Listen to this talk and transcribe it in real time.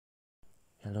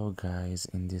Hello guys,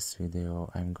 in this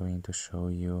video I'm going to show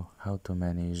you how to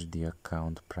manage the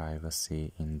account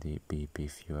privacy in the BP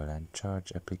Fuel and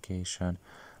Charge application.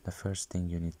 The first thing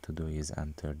you need to do is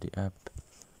enter the app.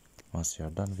 Once you are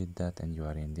done with that and you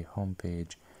are in the home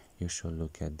page, you should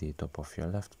look at the top of your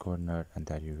left corner and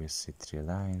there you will see 3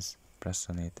 lines. Press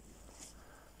on it,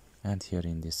 and here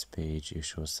in this page you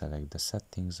should select the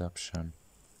settings option.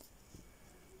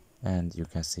 And you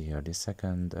can see here the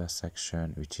second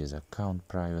section, which is account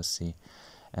privacy,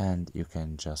 and you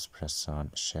can just press on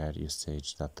share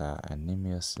usage data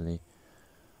anonymously,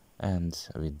 and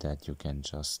with that you can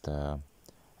just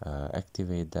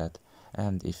activate that.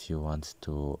 And if you want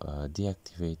to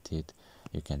deactivate it,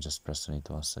 you can just press on it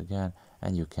once again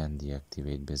and you can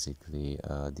deactivate basically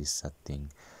this setting.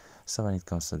 So when it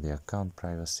comes to the account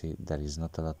privacy, there is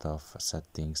not a lot of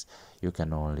settings. You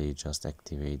can only just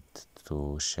activate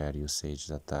to share usage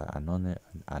data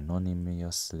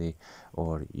anonymously,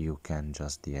 or you can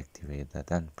just deactivate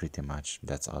that, and pretty much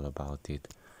that's all about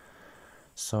it.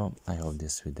 So I hope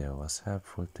this video was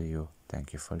helpful to you.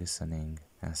 Thank you for listening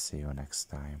and see you next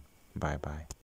time. Bye bye.